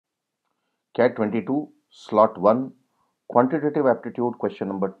CAT 22, Slot 1, Quantitative Aptitude, question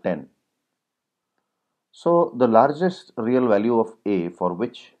number 10. So, the largest real value of A for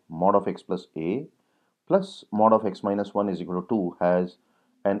which mod of x plus A plus mod of x minus 1 is equal to 2 has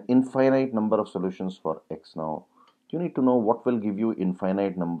an infinite number of solutions for x. Now, you need to know what will give you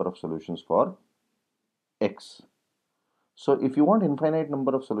infinite number of solutions for x. So, if you want infinite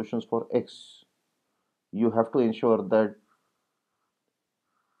number of solutions for x, you have to ensure that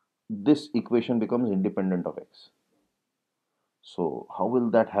this equation becomes independent of x. So, how will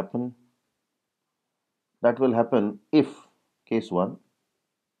that happen? That will happen if, case 1,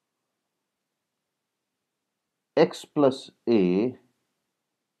 x plus a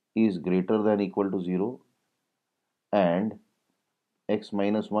is greater than equal to 0 and x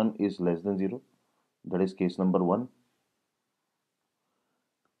minus 1 is less than 0. That is case number 1.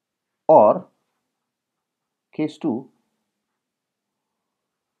 Or case 2,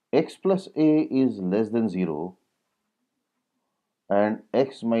 x plus a is less than 0 and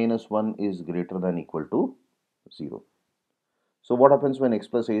x minus 1 is greater than equal to 0. So what happens when x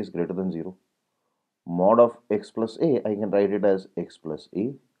plus a is greater than 0? Mod of x plus a, I can write it as x plus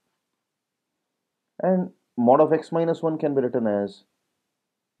a, and mod of x minus 1 can be written as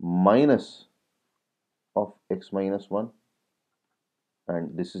minus of x minus 1,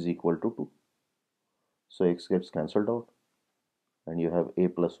 and this is equal to 2. So x gets cancelled out and you have a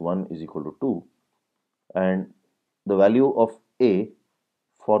plus 1 is equal to 2, and the value of a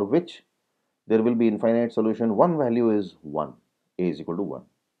for which there will be infinite solution, one value is 1, a is equal to 1.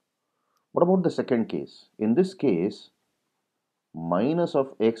 What about the second case? In this case, minus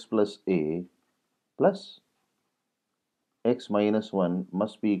of x plus a plus x minus 1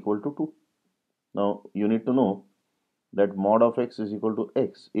 must be equal to 2. Now you need to know that mod of x is equal to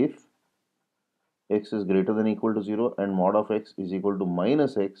x if x is greater than equal to 0 and mod of x is equal to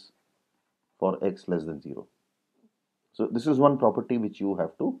minus x for x less than 0. So this is one property which you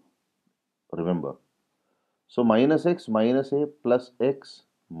have to remember. So minus x minus a plus x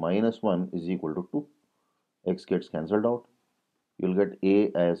minus 1 is equal to 2. X gets cancelled out. You'll get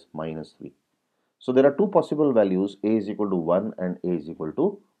a as minus 3. So there are two possible values, a is equal to 1 and a is equal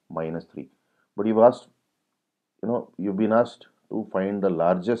to minus 3. But you've been asked to find the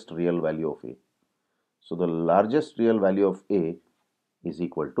largest real value of a. So the largest real value of a is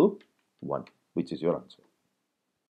equal to 1, which is your answer.